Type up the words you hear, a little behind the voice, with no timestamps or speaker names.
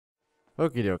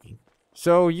Okie dokie.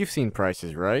 So you've seen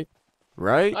Prices Right?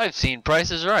 Right? I've seen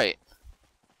Price is Right.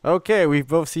 Okay, we've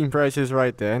both seen Prices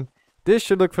Right then. This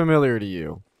should look familiar to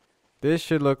you. This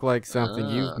should look like something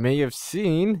you may have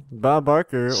seen Bob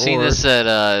Barker Seen or... this at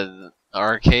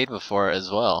arcade before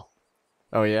as well.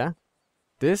 Oh yeah?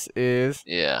 This is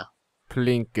Yeah.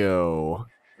 PLINKO.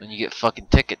 When you get fucking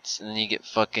tickets, and then you get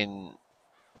fucking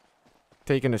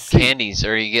Taking a seat. candies,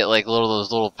 or you get like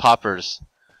those little poppers.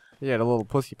 Yeah, the little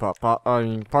pussy party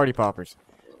poppers.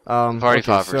 Party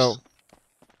poppers. So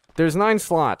there's 9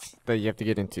 slots that you have to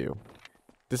get into.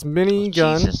 This mini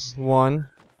gun Jesus. one,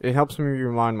 it helps me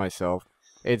remind myself.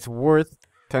 It's worth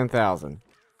 10,000.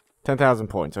 10,000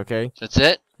 points, okay? That's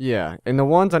it? Yeah, and the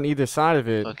ones on either side of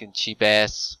it Fucking cheap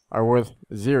ass. are worth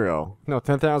 0. No,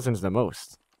 10,000 is the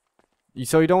most.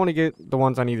 So you don't want to get the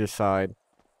ones on either side.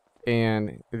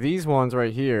 And these ones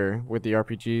right here with the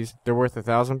RPGs, they're worth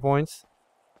 1,000 points.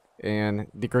 And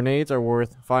the grenades are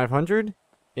worth 500.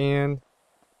 And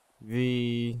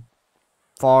the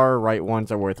far right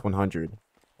ones are worth 100.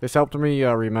 This helped me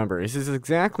remember. This is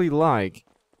exactly like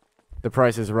the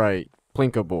Price is Right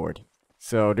PLINKO board.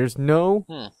 So there's no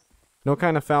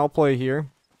kind of foul play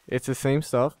here. It's the same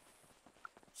stuff.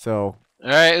 So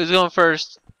Alright, who's going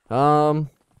first? do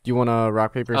you want to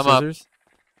rock paper I'm up. scissors?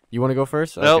 You want to go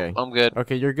first? Nope, Okay. I'm good.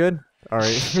 Okay, you're good. All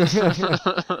right.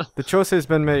 The choice has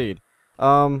been made.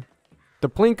 The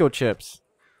PLINKO chips.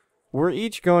 We're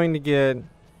each going to get.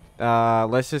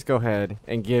 Let's just go ahead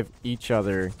and give each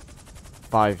other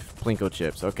 5 PLINKO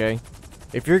chips. Okay.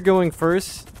 If you're going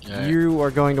first, Alright. you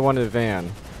are going to want a van,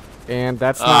 and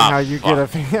that's not how you get a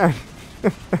van.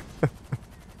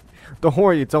 Don't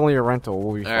worry, it's only a rental.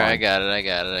 We'll be fine. Alright, I got it, I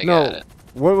got it.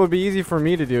 What would be easy for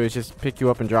me to do is just pick you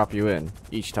up and drop you in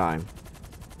each time.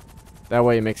 That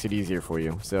way it makes it easier for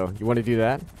you. So, you want to do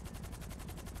that?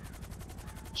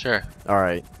 Sure.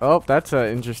 Alright. Oh, that's an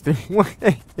interesting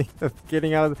way of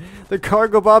getting out of the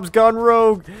cargo bob's gone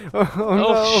rogue.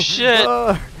 Oh no. Shit.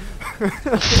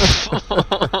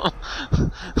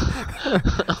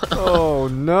 Oh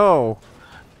no.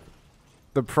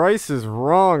 The price is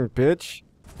wrong, bitch.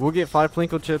 We'll get 5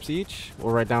 PLINKO chips each.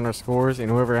 We'll write down our scores, and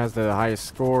whoever has the highest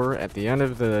score at the end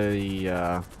of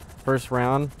the first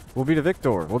round will be the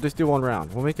victor. We'll just do 1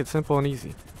 round. We'll make it simple and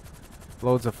easy.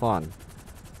 Loads of fun.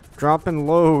 Dropping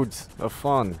loads of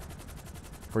fun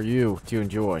for you to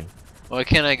enjoy. Why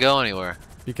can't I go anywhere?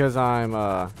 Because I'm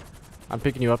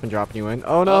picking you up and dropping you in.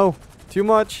 Oh no! Too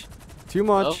much! Too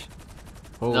much!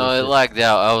 Holy No, it shit. lagged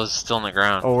out. I was still on the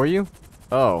ground. Oh, were you?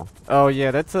 Oh. Oh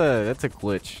yeah, that's a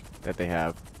glitch that they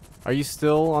have. Are you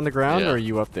still on the ground, Yeah. or are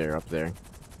you up there? Up there.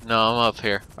 No, I'm up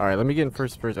here. Alright, let me get in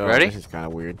first person. Oh, Ready? this is kind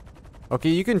of weird. Okay,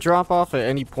 you can drop off at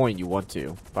any point you want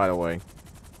to, by the way.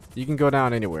 You can go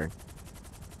down anywhere.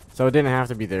 So it didn't have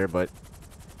to be there, but...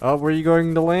 Oh, where are you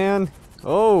going to land?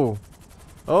 Oh!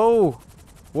 Oh!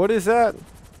 What is that?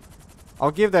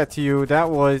 I'll give that to you. That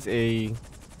was a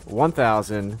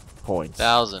 1,000 points.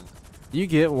 1,000. You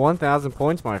get 1,000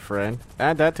 points, my friend.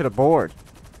 Add that to the board.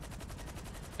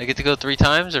 I get to go 3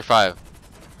 times or 5?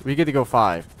 We get to go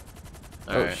 5.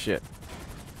 Oh, Alright. shit.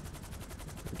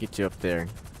 We'll get you up there.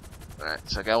 Alright,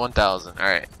 so I got 1,000.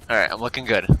 Alright, alright, I'm looking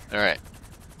good. Alright.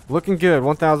 Looking good.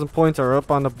 1,000 points are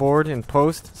up on the board in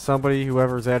post. Somebody,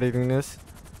 whoever's editing this,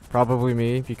 probably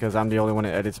me, because I'm the only one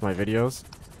that edits my videos.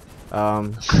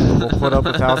 We'll put up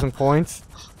 1,000 points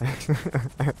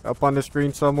up on the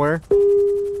screen somewhere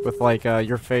with like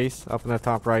your face up in the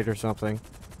top right or something.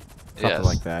 Something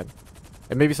like that.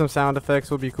 And maybe some sound effects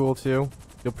would be cool too.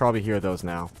 You'll probably hear those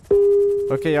now.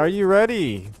 Okay, are you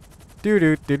ready? Do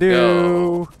do do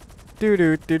do. Do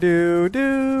do do do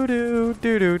do do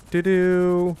do do do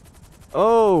do.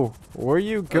 Oh, where are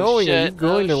you going? Are you shit.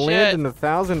 going to Oh, land shit. in the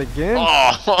 1,000 again?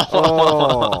 Oh!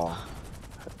 Oh.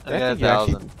 I got think you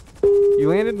actually- 1,000. You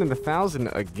landed in the 1,000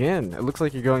 again. It looks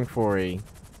like you're going for a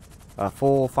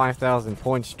full 5,000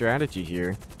 point strategy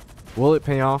here. Will it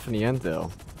pay off in the end,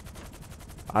 though?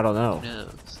 I don't know. Who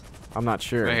knows? I'm not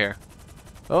sure. Right here.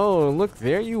 Oh, look,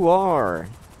 there you are.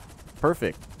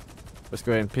 Perfect. Let's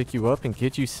go ahead and pick you up and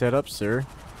get you set up, sir.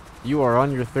 You are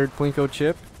on your 3rd PLINKO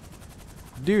chip.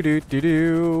 Do do do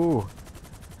do.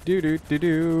 Do do do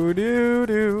do do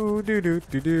do do do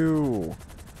do do.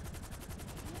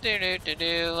 Do do do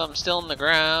do, I'm still on the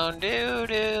ground. Do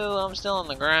do, I'm still on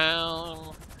the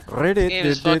ground. This game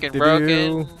is fucking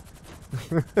broken.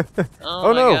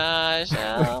 Oh my no. gosh,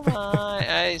 oh my,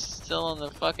 I'm still on the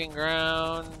fucking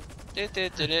ground. Do do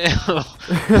do do.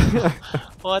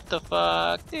 What the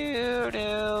fuck? Do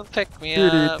do, pick me Do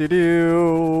do up. do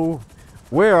do.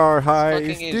 Where are highs?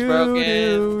 Fucking game's Do broken.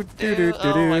 do do do do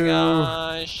Oh my do.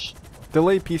 gosh.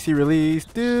 Delay PC release.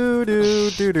 Do do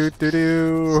do do do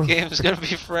do. This game's gonna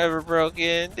be forever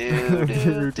broken. Do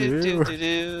do do do do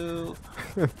do.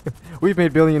 We've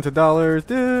made billions of dollars.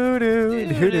 Do do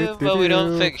do do do. But we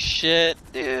don't fix shit.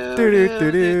 Do do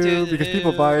do do. Because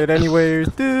people buy it anyways.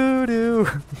 Do do.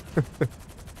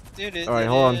 Alright,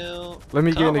 hold on. Let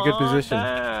me get in a good position.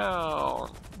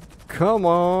 Come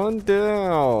on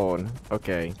down.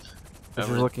 Okay. This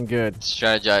is looking good.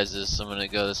 Strategize this. I'm gonna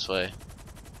go this way.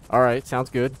 Alright, sounds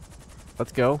good.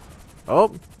 Let's go.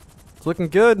 Oh, it's looking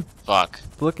good. Fuck.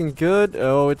 It's looking good.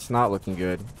 Oh, it's not looking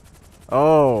good.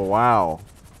 Oh, wow.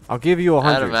 I'll give you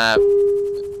 100. Add a map.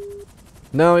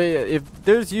 No, if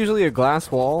there's usually a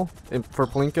glass wall for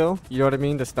Plinko, you know what I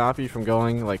mean, to stop you from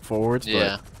going like forwards.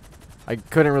 Yeah. But I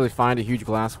couldn't really find a huge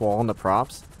glass wall in the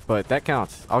props, but that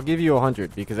counts. I'll give you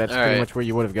 100 because that's pretty much where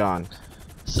you would have gone.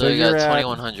 So you got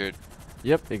 2100.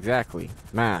 Yep, exactly.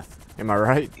 Math. Am I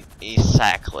right?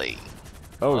 Exactly.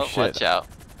 Oh shit. Watch out.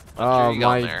 What you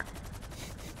got there?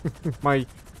 My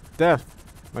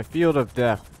my field of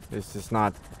death is just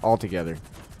not all together.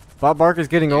 Bob Barker's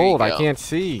getting old. I can't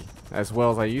see as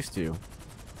well as I used to.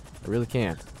 I really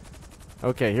can't.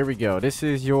 Okay, here we go. This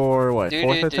is your what?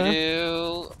 Fourth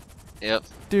attempt? Yep.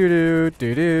 Do.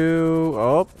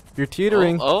 Oh, you're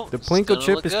teetering. Oh, the Plinko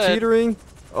chip is teetering.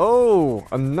 Oh,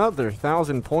 another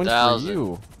 1,000 points for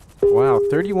you. Wow,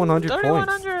 3,100 points.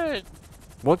 3,100.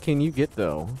 What can you get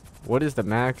though? What is the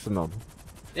maximum?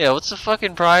 Yeah, what's the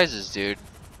fucking prizes, dude?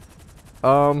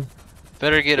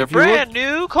 Better get a brand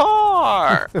new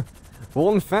car. Well,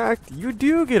 in fact, you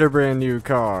do get a brand new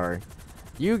car.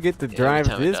 You get to drive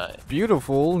this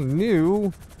beautiful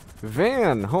new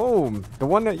van home, the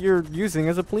one that you're using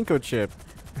as a Plinko chip.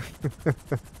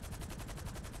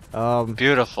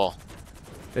 Beautiful.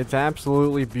 It's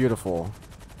absolutely beautiful,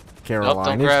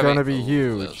 Caroline. Nope, it's gonna be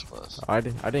huge. I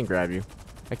didn't grab you.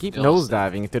 I keep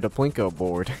nosediving into the Plinko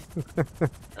board.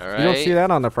 Alright. You don't see that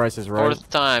on the Price is Right. Fourth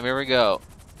time. Here we go.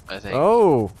 I think.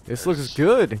 Oh, this looks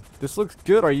good. This looks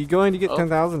good. Are you going to get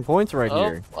 10,000 points right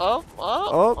here? I'll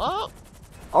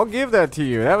give that to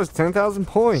you. That was 10,000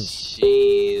 points.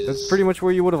 Jeez. That's pretty much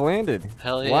where you would have landed.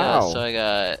 Hell yeah. Wow. So I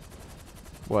got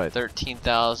what?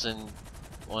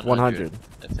 13,100.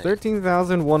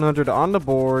 13,100 on the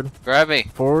board. Grab me.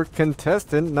 For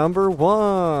contestant number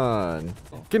 1.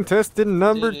 Contestant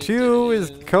number 2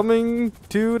 is coming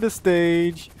to the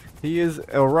stage. He is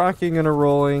rocking and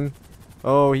rolling.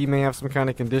 Oh, he may have some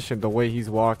kind of condition the way he's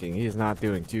walking. He is not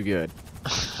doing too good.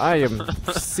 I am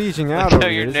sieging out over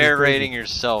here. You're narrating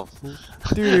yourself.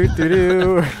 Do do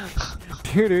do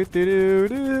do do do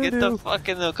do. Get the fuck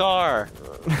in the car.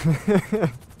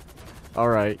 All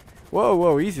right. Whoa,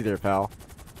 whoa, easy there, pal.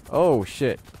 Oh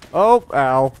shit. Oh,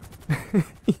 ow. Are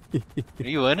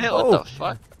you in it? What the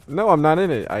fuck? No, I'm not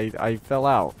in it. I fell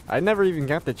out. I never even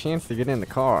got the chance to get in the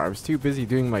car. I was too busy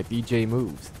doing my DJ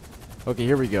moves. Okay,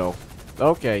 here we go.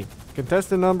 Okay.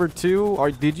 Contestant number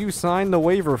 2, did you sign the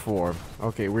waiver form?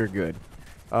 Okay, we're good.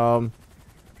 I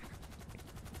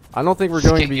don't think we're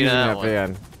going to be using that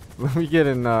van. Let me get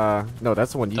in, no,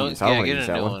 that's the one you use. I don't want to use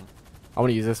that one. I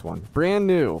want to use this one. Brand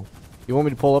new. You want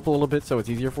me to pull up a little bit so it's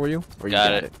easier for you? Or you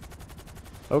got it?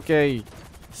 Okay.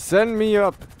 Send me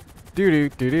up.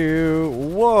 Do-do-do-do.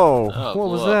 Whoa. Oh, what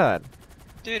was that?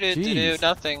 Do-do-do-do.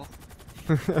 Nothing.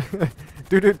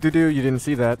 Do-do-do-do. You didn't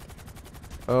see that.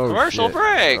 Oh, commercial shit.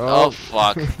 break. Oh,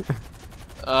 fuck.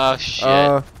 Oh,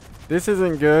 shit. This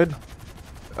isn't good.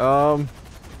 I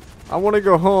want to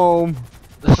go home.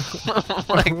 Oh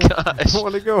my gosh. I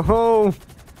want to go home.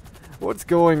 What's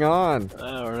going on?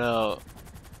 I don't know.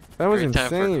 That was insane.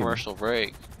 insane. Time for a commercial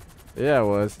break. Yeah, it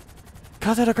was.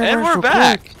 Cut it a commercial and we're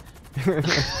back.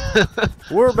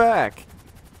 We're back.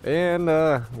 And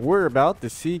we're about to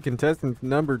see contestant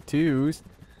number 2's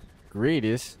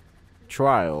greatest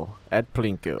trial at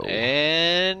Plinko.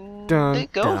 And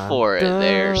go for it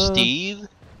there, Steve.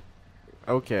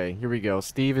 Okay, here we go.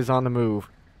 Steve is on the move.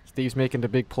 Steve's making the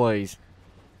big plays.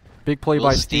 Big play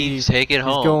by Steve. Take it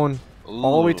home. He's going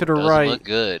all the way to the right. Look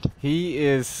good. He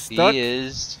is stuck. He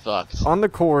is fucked. On the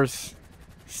course.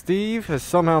 Steve has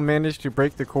somehow managed to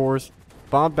break the course.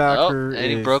 Bob Barker and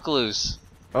he broke loose.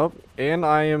 Oh, and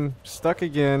I am stuck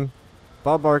again.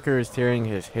 Bob Barker is tearing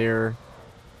his hair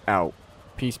out,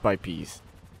 piece by piece.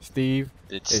 Steve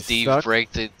Did is Steve stuck.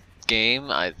 break the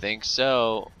game? I think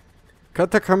so.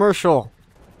 Cut the commercial.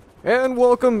 And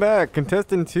welcome back.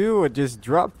 Contestant 2 just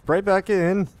dropped right back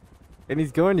in. And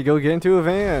he's going to go get into a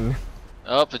van.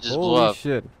 Oh, it just blew Holy up.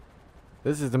 shit.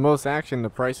 This is the most action the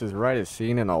Price is Right has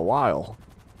seen in a while.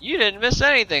 You didn't miss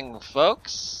anything,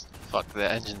 folks. Fuck, the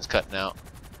engine's cutting out.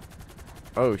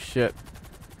 Oh shit.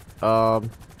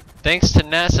 Thanks to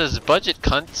NASA's budget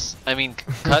cuts.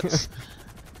 Cuts.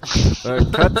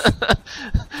 Cuts?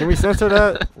 Can we censor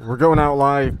that? We're going out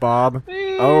live, Bob.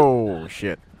 Oh,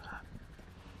 shit.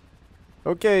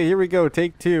 Okay, here we go.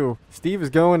 Take 2. Steve is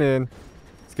going in.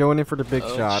 He's going in for the big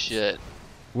shot. Oh, shit.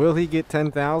 Will he get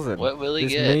 10,000? What will he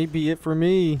this get? This may be it for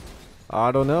me.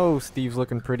 I don't know. Steve's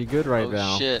looking pretty good right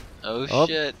now. Oh, shit. Oh,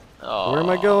 shit. Oh, where am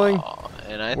I going?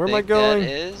 And I where think am I going? that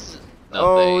is nothing.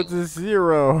 Oh, it's a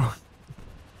 0.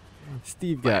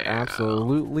 Steve got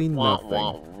absolutely nothing.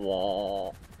 Wah,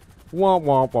 wah, Wah,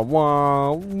 wah, wah,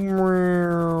 wah.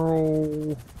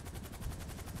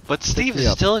 But Steve is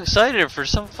still excited for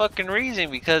some fucking reason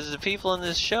because the people in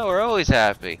this show are always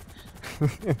happy.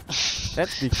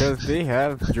 That's because they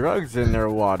have drugs in their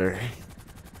water.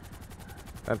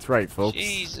 That's right, folks.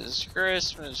 Jesus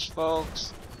Christmas,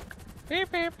 folks. I'm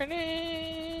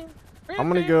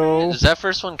gonna go. Does that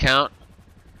first one count?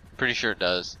 Pretty sure it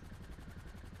does.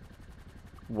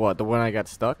 What, the one I got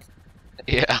stuck?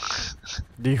 Yeah.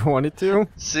 Do you want it to?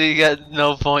 So you got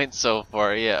no points so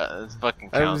far. Yeah, it's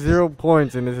fucking counts. I have 0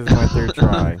 points and this is my 3rd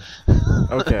try.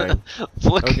 Okay.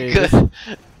 Looking okay, good.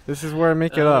 This is where I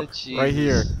make it up. Jesus. Right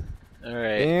here.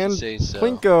 Alright, and say so.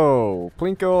 PLINKO.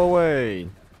 PLINKO away.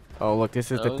 Oh, look,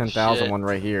 this is the 10,000 one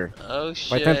right here. Oh,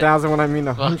 shit. By 10,000 one, I mean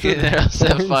 100. Fuck it, I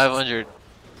said 500.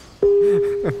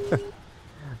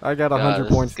 I got 100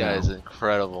 points now. This guy's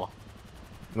incredible.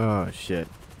 Oh, shit.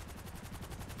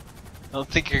 I don't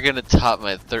think you're gonna top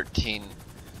my 13,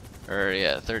 or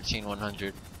yeah,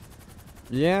 13,100.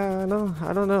 Yeah,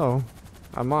 I don't know.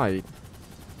 I might.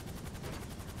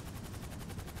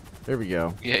 There we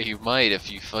go. Yeah, you might if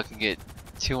you fucking get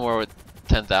 2 more with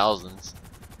 10,000s.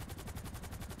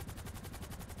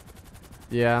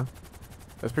 Yeah.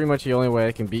 That's pretty much the only way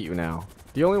I can beat you now.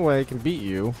 The only way I can beat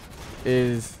you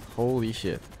is... Holy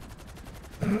shit.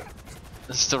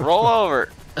 It's to roll over.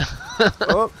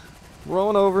 Oh,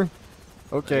 rolling over.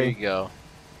 Okay. There you go.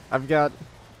 I've got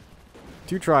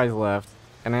 2 tries left,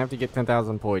 and I have to get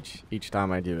 10,000 points each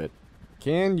time I do it.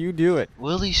 Can you do it?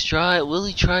 Will he try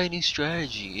a new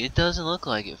strategy? It doesn't look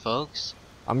like it, folks.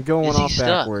 I'm going Is he off stuck?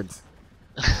 backwards.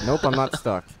 Nope, I'm not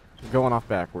stuck. I'm going off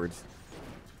backwards.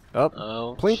 Up.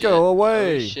 Oh, PLINKO shit.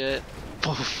 away. Oh, shit.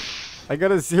 I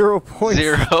got a 0 points.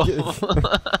 0.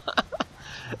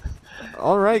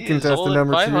 All right, contestant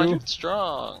number 2. 500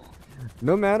 strong.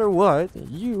 No matter what,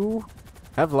 you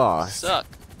have lost. Suck.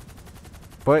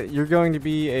 But you're going to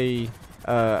be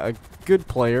a good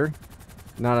player,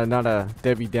 not a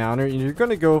Debbie Downer. And you're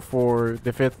going to go for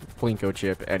the 5th PLINKO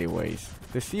chip anyways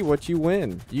to see what you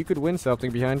win. You could win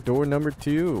something behind door number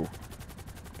 2.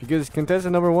 Because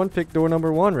contestant number 1 picked door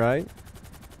number 1, right?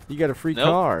 You got a free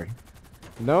car.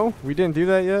 No? We didn't do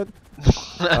that yet?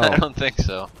 I don't think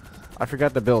so. I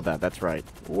forgot to build that. That's right.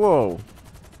 Whoa.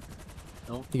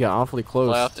 Nope. You got awfully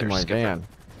close to my van.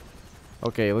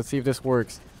 Okay, let's see if this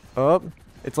works. Up.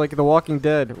 It's like The Walking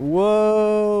Dead.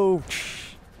 Whoa.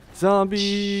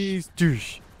 Zombies.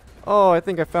 Oh, I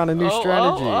think I found a new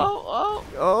strategy.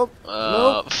 Nope.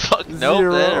 Fuck, nope,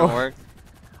 0. that didn't work.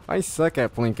 I suck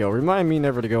at PLINKO. Remind me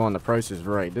never to go on The Price is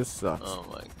Right. This sucks. Oh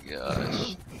my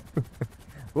gosh.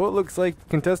 Well, it looks like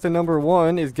contestant number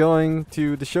 1 is going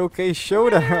to the Showcase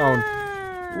Showdown.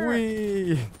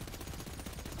 Whee!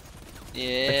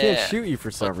 Yeah. I can't shoot you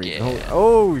for some reason. Yeah.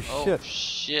 Oh, shit. Oh,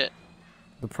 shit.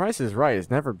 The Price is Right has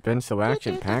never been so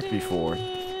action-packed before.